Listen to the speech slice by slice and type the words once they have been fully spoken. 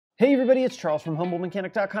Hey everybody, it's Charles from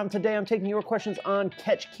HumbleMechanic.com. Today I'm taking your questions on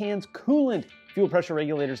catch cans, coolant, fuel pressure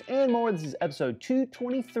regulators, and more. This is episode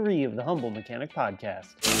 223 of the Humble Mechanic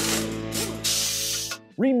podcast.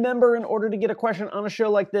 Remember, in order to get a question on a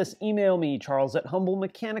show like this, email me,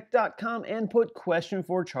 charles@humblemechanic.com, and put question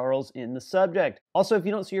for Charles in the subject. Also, if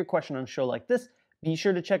you don't see your question on a show like this, be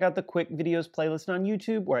sure to check out the quick videos playlist on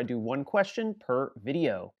YouTube where I do one question per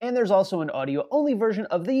video. And there's also an audio-only version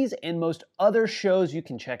of these and most other shows you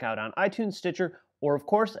can check out on iTunes, Stitcher, or of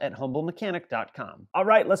course at HumbleMechanic.com. All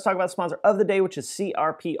right, let's talk about the sponsor of the day, which is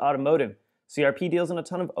CRP Automotive. CRP deals in a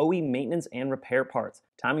ton of OE maintenance and repair parts,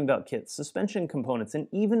 timing belt kits, suspension components, and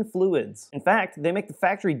even fluids. In fact, they make the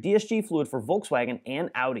factory DSG fluid for Volkswagen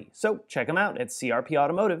and Audi. So check them out at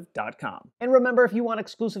crpautomotive.com. And remember, if you want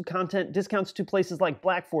exclusive content, discounts to places like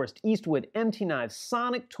Black Forest, Eastwood, MT Knives,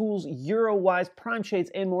 Sonic Tools, Eurowise, Prime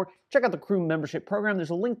Shades, and more, check out the Crew membership program. There's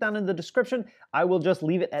a link down in the description. I will just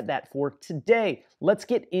leave it at that for today. Let's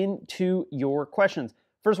get into your questions.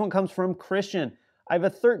 First one comes from Christian. I have a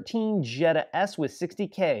 13 Jetta S with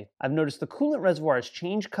 60K. I've noticed the coolant reservoir has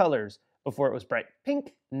changed colors. Before it was bright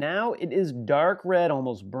pink, now it is dark red,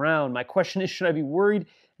 almost brown. My question is, should I be worried?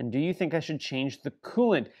 And do you think I should change the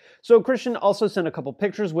coolant? So Christian also sent a couple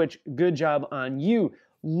pictures, which good job on you.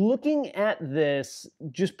 Looking at this,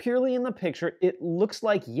 just purely in the picture, it looks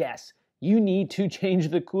like, yes, you need to change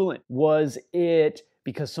the coolant. Was it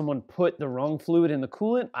because someone put the wrong fluid in the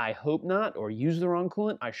coolant? I hope not. Or used the wrong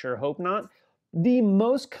coolant? I sure hope not. The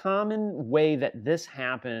most common way that this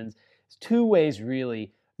happens is two ways,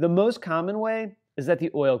 really. The most common way is that the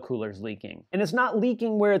oil cooler is leaking. And it's not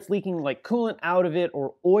leaking where it's leaking like coolant out of it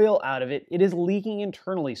or oil out of it. It is leaking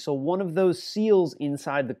internally. So one of those seals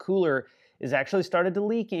inside the cooler is actually started to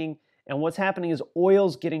leaking. And what's happening is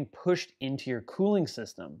oil's getting pushed into your cooling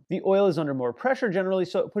system. The oil is under more pressure generally,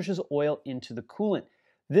 so it pushes oil into the coolant.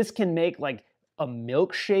 This can make like a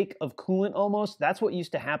milkshake of coolant almost. That's what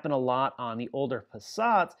used to happen a lot on the older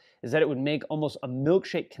Passats, is that it would make almost a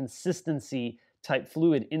milkshake consistency type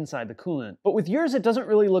fluid inside the coolant. But with yours, it doesn't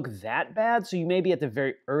really look that bad, so you may be at the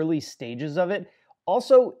very early stages of it.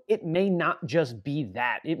 Also, it may not just be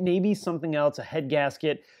that. It may be something else, a head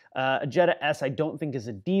gasket. A Jetta S I don't think is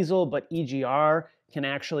a diesel, but EGR can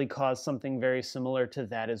actually cause something very similar to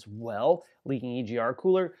that as well, leaking EGR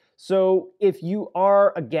cooler. So if you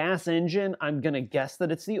are a gas engine, I'm gonna guess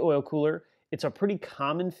that it's the oil cooler. It's a pretty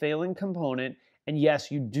common failing component. And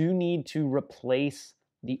yes, you do need to replace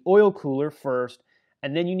the oil cooler first,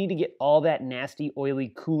 and then you need to get all that nasty,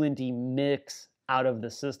 oily, coolanty mix out of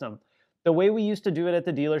the system. The way we used to do it at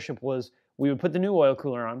the dealership was we would put the new oil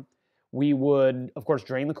cooler on. We would, of course,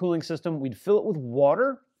 drain the cooling system. We'd fill it with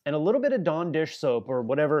water and a little bit of Dawn dish soap or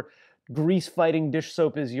whatever grease-fighting dish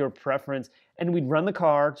soap is your preference. And we'd run the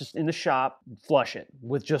car just in the shop, flush it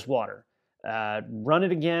with just water. Run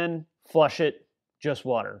it again, flush it, just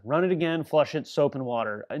water. Run it again, flush it, soap and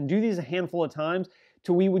water. And do these a handful of times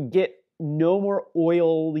till we would get no more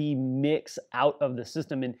oily mix out of the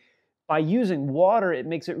system. And by using water, it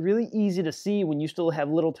makes it really easy to see when you still have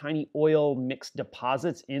little tiny oil mixed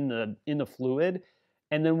deposits in the fluid.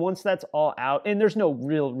 And then once that's all out, and there's no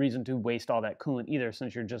real reason to waste all that coolant either,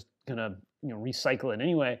 since you're just gonna recycle it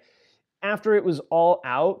anyway. After it was all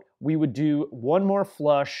out, we would do one more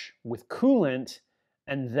flush with coolant,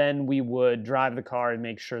 and then we would drive the car and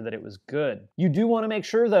make sure that it was good. You do want to make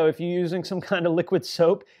sure, though, if you're using some kind of liquid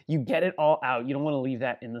soap, you get it all out. You don't want to leave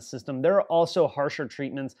that in the system. There are also harsher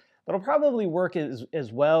treatments that'll probably work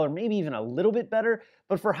as well, or maybe even a little bit better.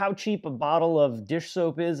 But for how cheap a bottle of dish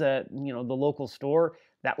soap is at the local store,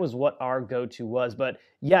 that was what our go-to was. But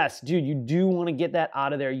yes, dude, you do want to get that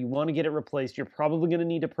out of there. You want to get it replaced. You're probably going to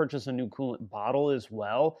need to purchase a new coolant bottle as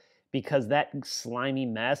well, because that slimy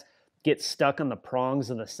mess gets stuck on the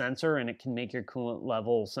prongs of the sensor, and it can make your coolant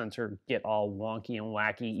level sensor get all wonky and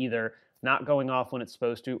wacky, either not going off when it's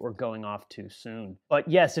supposed to or going off too soon. But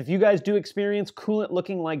yes, if you guys do experience coolant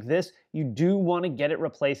looking like this, you do want to get it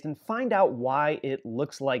replaced and find out why it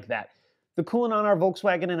looks like that. The coolant on our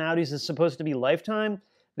Volkswagen and Audis is supposed to be lifetime.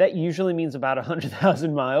 That usually means about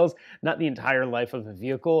 100,000 miles, not the entire life of the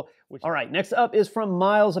vehicle. All right, next up is from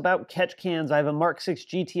Miles about catch cans. I have a Mark 6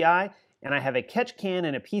 GTI, and I have a catch can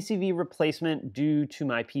and a PCV replacement due to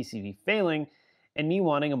my PCV failing, and me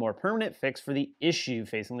wanting a more permanent fix for the issue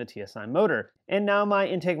facing the TSI motor. And now my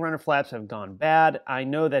intake runner flaps have gone bad. I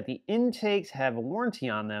know that the intakes have a warranty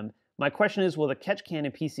on them. My question is, will the catch can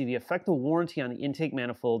and PCV affect the warranty on the intake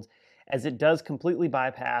manifolds, as it does completely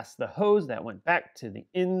bypass the hose that went back to the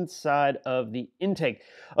inside of the intake?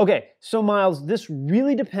 Okay, so Miles, this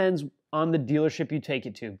really depends on the dealership you take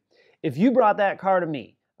it to. If you brought that car to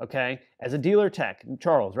me, okay? As a dealer tech,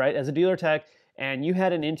 Charles, right? As a dealer tech, and you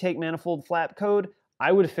had an intake manifold flap code,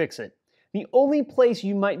 I would fix it. The only place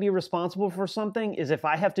you might be responsible for something is if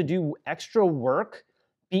I have to do extra work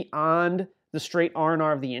beyond the straight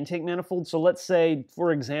R&R of the intake manifold. So let's say,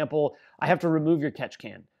 for example, I have to remove your catch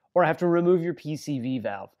can, or I have to remove your PCV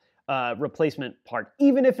valve replacement part,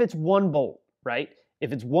 even if it's one bolt, right?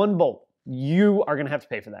 If it's one bolt, you are gonna have to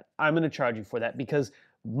pay for that. I'm gonna charge you for that because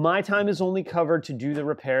my time is only covered to do the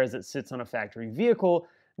repairs that sits on a factory vehicle,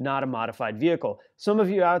 not a modified vehicle. Some of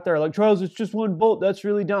you out there are like, Charles, it's just one bolt, that's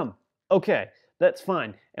really dumb. Okay, that's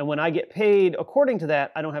fine. And when I get paid according to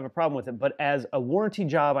that, I don't have a problem with it. But as a warranty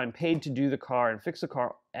job, I'm paid to do the car and fix the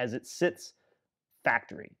car as it sits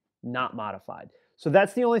factory, not modified. So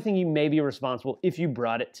that's the only thing you may be responsible if you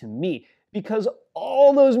brought it to me, because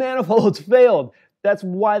all those manifolds failed. That's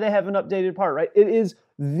why they have an updated part, right? It is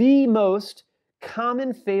the most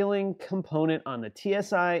common failing component on the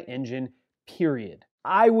TSI engine, period.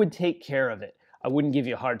 I would take care of it. I wouldn't give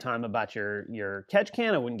you a hard time about your catch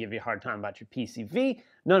can. I wouldn't give you a hard time about your PCV.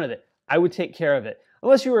 None of it. I would take care of it.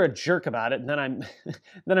 Unless you were a jerk about it, then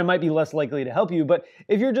I might be less likely to help you. But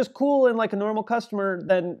if you're just cool and like a normal customer,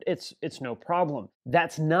 then it's no problem.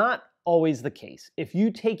 That's not always the case. If you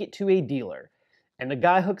take it to a dealer and the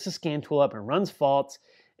guy hooks a scan tool up and runs faults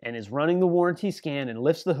and is running the warranty scan and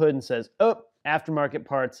lifts the hood and says, oh, aftermarket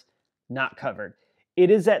parts not covered. It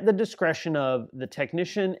is at the discretion of the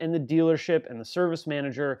technician and the dealership and the service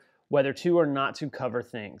manager whether to or not to cover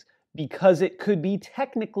things, because it could be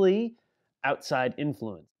technically outside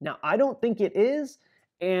influence. Now, I don't think it is,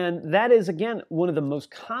 and that is, again, one of the most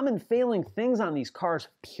common failing things on these cars,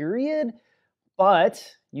 period. But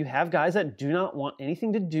you have guys that do not want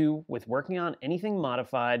anything to do with working on anything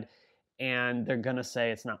modified, and they're gonna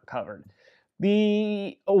say it's not covered.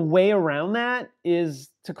 The way around that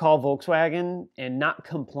is to call Volkswagen and not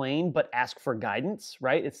complain, but ask for guidance,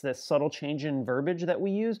 right? It's this subtle change in verbiage that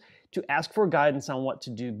we use to ask for guidance on what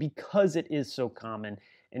to do, because it is so common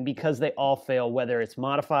and because they all fail, whether it's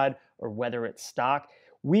modified or whether it's stock.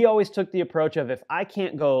 We always took the approach of, if I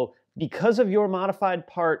can't go, because of your modified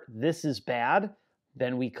part, this is bad,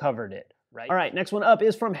 then we covered it, right? All right, next one up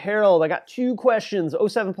is from Harold. I got 2 questions.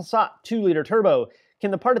 07 Passat 2-liter turbo. Can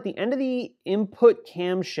the part at the end of the input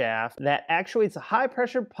camshaft that actuates a high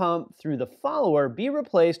pressure pump through the follower be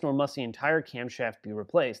replaced, or must the entire camshaft be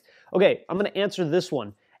replaced? Okay, I'm gonna answer this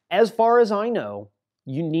one. As far as I know,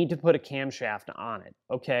 you need to put a camshaft on it,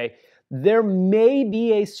 okay? There may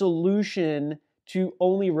be a solution to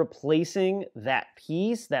only replacing that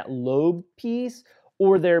piece, that lobe piece,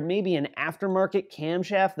 or there may be an aftermarket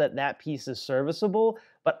camshaft that piece is serviceable,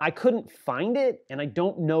 but I couldn't find it and I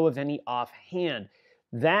don't know of any offhand.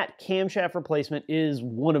 That camshaft replacement is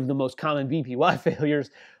one of the most common BPY failures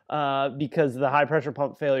because the high pressure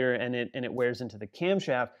pump failure and it wears into the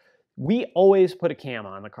camshaft. We always put a cam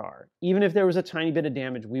on the car. Even if there was a tiny bit of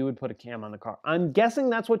damage, we would put a cam on the car. I'm guessing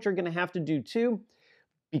that's what you're gonna have to do too,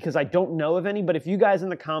 because I don't know of any, but if you guys in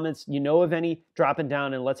the comments, you know of any, drop it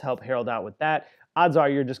down and let's help Harold out with that. Odds are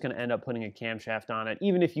you're just gonna end up putting a camshaft on it.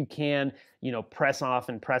 Even if you can, press off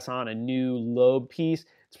and press on a new lobe piece,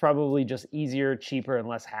 it's probably just easier, cheaper, and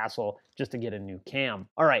less hassle just to get a new cam.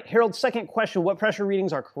 All right, Harold's second question: what pressure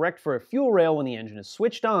readings are correct for a fuel rail when the engine is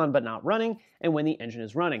switched on but not running, and when the engine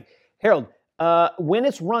is running? Harold, when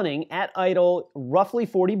it's running at idle, roughly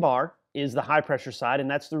 40 bar is the high pressure side, and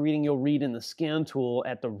that's the reading you'll read in the scan tool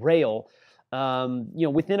at the rail.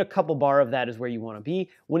 Within a couple bar of that is where you want to be.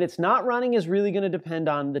 When it's not running is really going to depend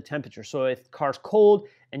on the temperature. So if the car's cold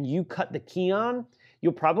and you cut the key on,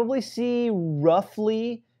 you'll probably see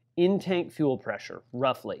roughly in-tank fuel pressure,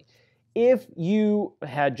 roughly. If you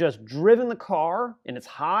had just driven the car and it's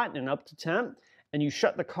hot and up to temp and you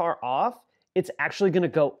shut the car off, it's actually going to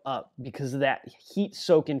go up because of that heat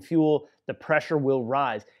soak in fuel. The pressure will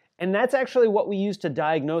rise. And that's actually what we use to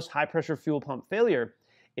diagnose high pressure fuel pump failure.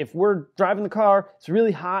 If we're driving the car, it's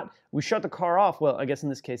really hot, we shut the car off. Well, I guess in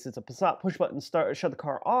this case, it's a Passat, push button, shut the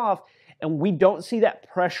car off, and we don't see that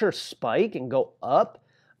pressure spike and go up.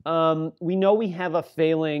 We know we have a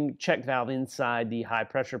failing check valve inside the high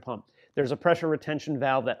pressure pump. There's a pressure retention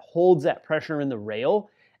valve that holds that pressure in the rail,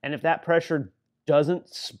 and if that pressure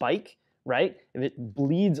doesn't spike, right, if it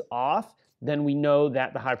bleeds off, then we know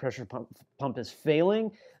that the high pressure pump is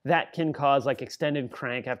failing. That can cause like extended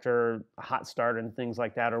crank after a hot start and things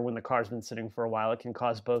like that, or when the car's been sitting for a while, it can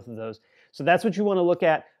cause both of those. So that's what you want to look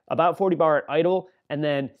at, about 40 bar at idle, and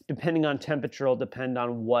then depending on temperature, it'll depend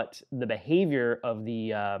on what the behavior of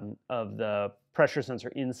the pressure sensor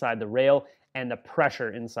inside the rail and the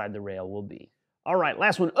pressure inside the rail will be. All right,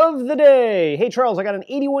 last one of the day. Hey Charles, I got an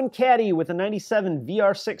 81 Caddy with a 97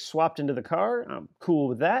 VR6 swapped into the car. I'm cool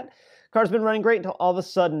with that. Car's been running great until all of a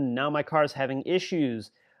sudden, now my car's having issues.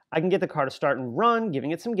 I can get the car to start and run, giving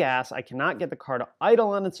it some gas. I cannot get the car to idle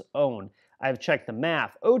on its own. I have checked the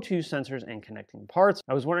math, O2 sensors, and connecting parts.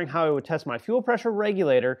 I was wondering how I would test my fuel pressure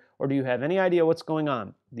regulator, or do you have any idea what's going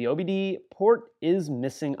on? The OBD port is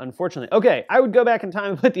missing, unfortunately. Okay, I would go back in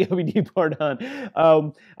time and put the OBD port on.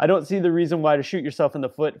 I don't see the reason why to shoot yourself in the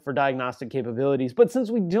foot for diagnostic capabilities, but since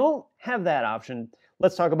we don't have that option,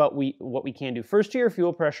 let's talk about what we can do. First, to your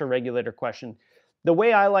fuel pressure regulator question. The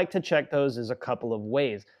way I like to check those is a couple of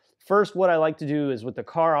ways. First, what I like to do is with the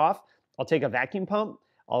car off, I'll take a vacuum pump,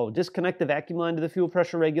 I'll disconnect the vacuum line to the fuel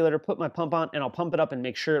pressure regulator, put my pump on, and I'll pump it up and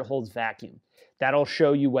make sure it holds vacuum. That'll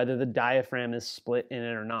show you whether the diaphragm is split in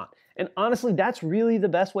it or not. And honestly, that's really the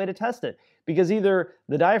best way to test it, because either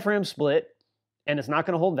the diaphragm's split and it's not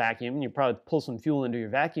going to hold vacuum, and you probably pull some fuel into your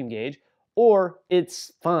vacuum gauge, or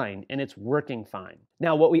it's fine and it's working fine.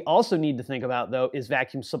 Now, what we also need to think about, though, is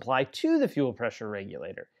vacuum supply to the fuel pressure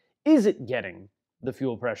regulator. Is it getting the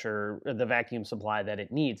fuel pressure, the vacuum supply that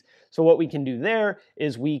it needs? So what we can do there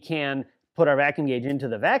is we can put our vacuum gauge into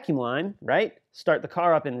the vacuum line, right? Start the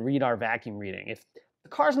car up and read our vacuum reading. If the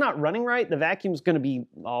car's not running right, the vacuum's going to be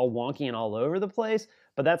all wonky and all over the place,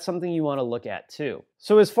 but that's something you want to look at too.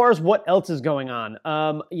 So as far as what else is going on,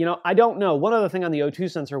 I don't know. One other thing on the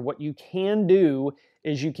O2 sensor, what you can do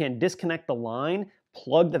is you can disconnect the line,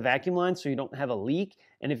 plug the vacuum line so you don't have a leak.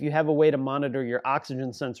 And if you have a way to monitor your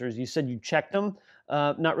oxygen sensors, you said you checked them.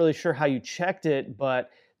 Not really sure how you checked it,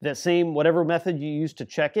 but the same, whatever method you use to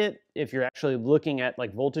check it, if you're actually looking at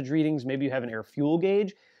like voltage readings, maybe you have an air fuel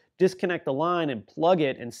gauge, disconnect the line and plug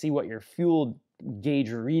it and see what your fuel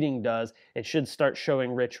gauge reading does. It should start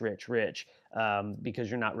showing rich, because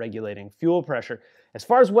you're not regulating fuel pressure. As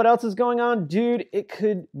far as what else is going on, dude, it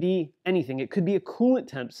could be anything. It could be a coolant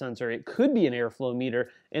temp sensor. It could be an airflow meter,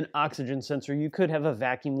 an oxygen sensor. You could have a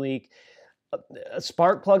vacuum leak, a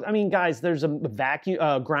spark plug. I mean, guys, there's a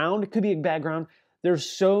vacuum ground. It could be a bad ground. There's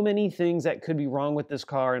so many things that could be wrong with this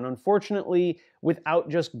car, and unfortunately, without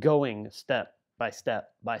just going step by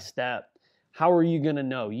step by step, how are you going to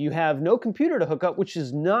know? You have no computer to hook up, which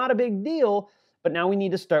is not a big deal, but now we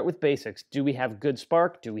need to start with basics. Do we have good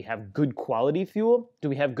spark? Do we have good quality fuel? Do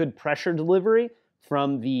we have good pressure delivery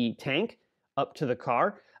from the tank up to the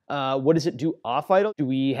car? What does it do off idle? Do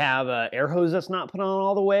we have an air hose that's not put on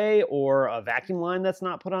all the way, or a vacuum line that's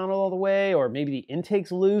not put on all the way, or maybe the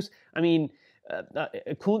intake's loose? I mean,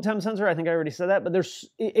 a coolant temp sensor, I think I already said that, but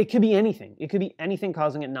it could be anything. It could be anything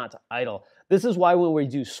causing it not to idle. This is why when we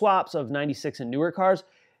do swaps of 96 and newer cars,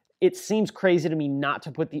 it seems crazy to me not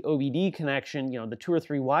to put the OBD connection, the 2 or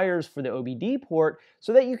 3 wires for the OBD port,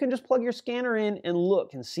 so that you can just plug your scanner in and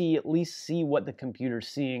look and at least see what the computer's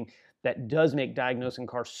seeing. That does make diagnosing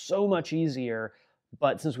cars so much easier.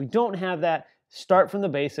 But since we don't have that, start from the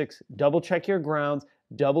basics, double check your grounds,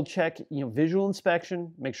 double check, visual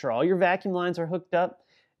inspection, make sure all your vacuum lines are hooked up,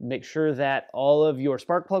 make sure that all of your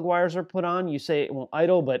spark plug wires are put on. You say it won't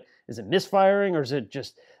idle, but is it misfiring, or is it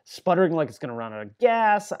just sputtering like it's going to run out of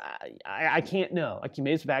gas? I can't know.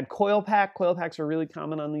 Maybe it's a bad coil pack. Coil packs are really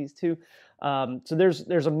common on these too. So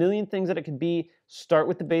there's a million things that it could be. Start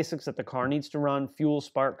with the basics that the car needs to run: fuel,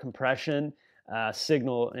 spark, compression,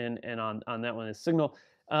 signal, and on that one is signal.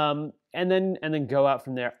 And then go out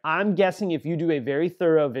from there. I'm guessing if you do a very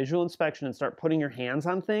thorough visual inspection and start putting your hands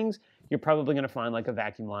on things, you're probably going to find like a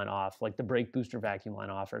vacuum line off, like the brake booster vacuum line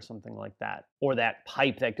off or something like that. Or that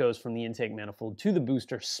pipe that goes from the intake manifold to the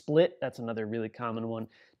booster split. That's another really common one,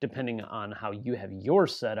 depending on how you have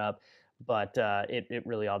yours set up. But it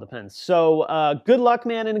really all depends. So good luck,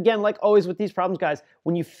 man. And again, like always with these problems, guys,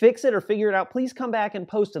 when you fix it or figure it out, please come back and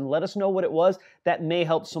post and let us know what it was. That may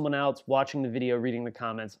help someone else watching the video, reading the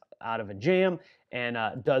comments out of a jam, and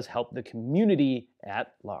does help the community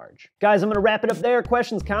at large. Guys, I'm going to wrap it up there.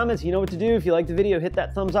 Questions, comments, you know what to do. If you like the video, hit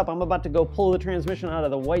that thumbs up. I'm about to go pull the transmission out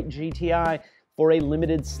of the white GTI for a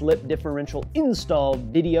limited slip differential install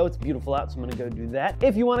video. It's beautiful out, so I'm gonna go do that.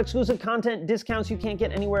 If you want exclusive content, discounts you can't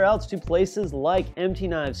get anywhere else, to places like MT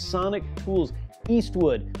Knives, Sonic Tools,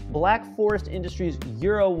 Eastwood, Black Forest Industries,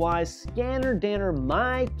 Eurowise, Scanner Danner,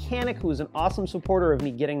 MyCanic, who is an awesome supporter of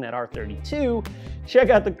me getting that R32. Check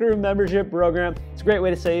out the Crew membership program. It's a great way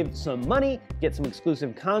to save some money, get some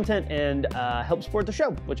exclusive content, and help support the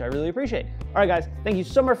show, which I really appreciate. All right, guys, thank you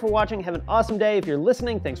so much for watching. Have an awesome day. If you're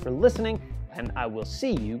listening, thanks for listening, and I will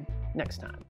see you next time.